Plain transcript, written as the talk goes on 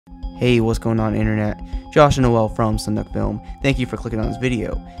Hey, what's going on internet? Josh and Noel from Sunduck Film. Thank you for clicking on this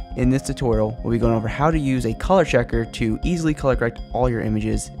video. In this tutorial, we'll be going over how to use a color checker to easily color correct all your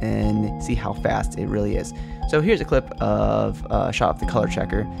images and see how fast it really is. So here's a clip of a shot of the color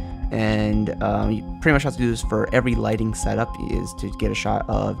checker, and you pretty much have to do this for every lighting setup is to get a shot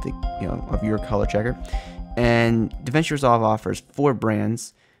of the of your color checker. And DaVinci Resolve offers 4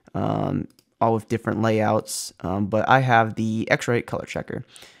 brands, all with different layouts, but I have the x-rite color checker,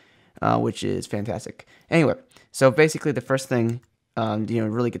 which is fantastic. Anyway, so basically the first thing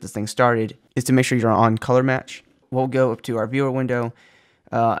really get this thing started is to make sure you're on color match. We'll go up to our viewer window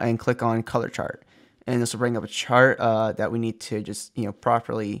and click on color chart, and this will bring up a chart that we need to just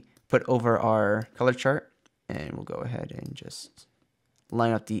properly put over our color chart, and we'll go ahead and just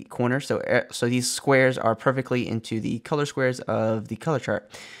line up the corners so these squares are perfectly into the color squares of the color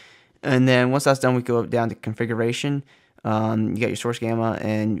chart. And then once that's done, we go down to configuration. You got your source gamma,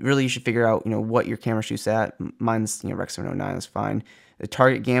 and really you should figure out what your camera shoots at. Mine's Rec 709, that's fine. The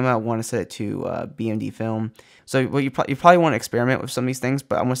target gamma, I want to set it to BMD film. So you probably want to experiment with some of these things,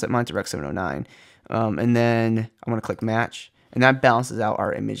 but I'm going to set mine to Rec 709. And then I'm going to click match, and that balances out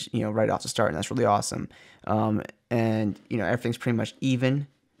our image right off the start, and that's really awesome. And everything's pretty much even,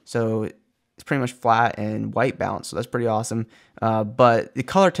 so it's pretty much flat and white balance, so that's pretty awesome. But the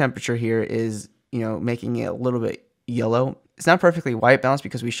color temperature here is making it a little bit yellow. It's not perfectly white balance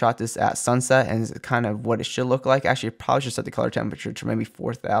because we shot this at sunset, and it's kind of what it should look like. Actually, probably should set the color temperature to maybe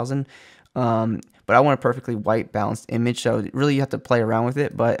 4,000. But I want a perfectly white balanced image, so really you have to play around with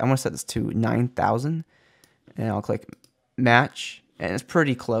it. But I'm going to set this to 9,000, and I'll click match, and it's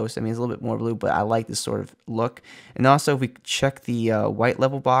pretty close. I mean, it's a little bit more blue, but I like this sort of look. And also, if we check the white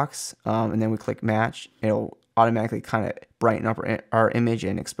level box, and then we click match, it'll automatically kind of brighten up our image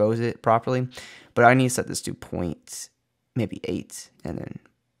and expose it properly. But I need to set this to maybe 8, and then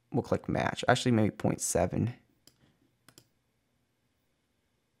we'll click match. Actually, maybe 0.7.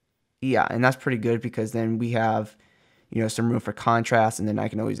 Yeah, and that's pretty good because then we have some room for contrast, and then I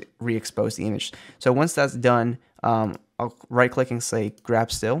can always re-expose the image. So once that's done, I'll right click and say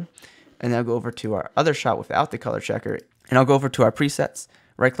grab still, and then I'll go over to our other shot without the color checker, and I'll go over to our presets,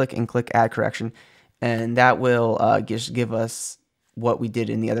 right click and click add correction, and that will just give us what we did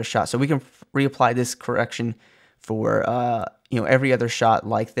in the other shot. So we can reapply this correction for every other shot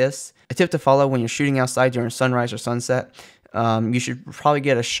like this. A tip to follow when you're shooting outside during sunrise or sunset, you should probably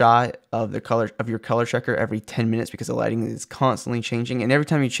get a shot of your color checker every 10 minutes because the lighting is constantly changing, and every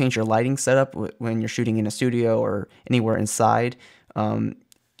time you change your lighting setup when you're shooting in a studio or anywhere inside,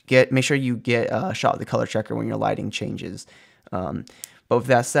 make sure you get a shot of the color checker when your lighting changes. But with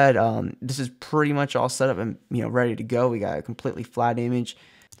that said, this is pretty much all set up and ready to go. We got a completely flat image.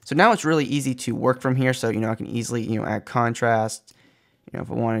 So now it's really easy to work from here. So I can easily add contrast. If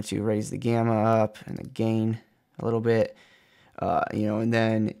I wanted to raise the gamma up and the gain a little bit, and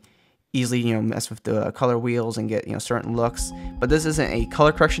then easily mess with the color wheels and get certain looks. But this isn't a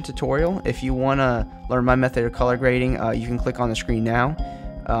color correction tutorial. If you want to learn my method of color grading, you can click on the screen now.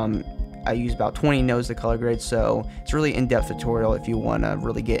 I use about 20 nodes to color grade, so it's a really in-depth tutorial if you want to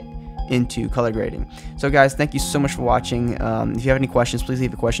really get into color grading. So guys, thank you so much for watching. If you have any questions, please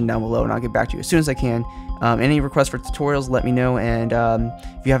leave a question down below and I'll get back to you as soon as I can. Any requests for tutorials, let me know, and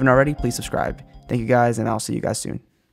if you haven't already, please subscribe. Thank you guys, and I'll see you guys soon.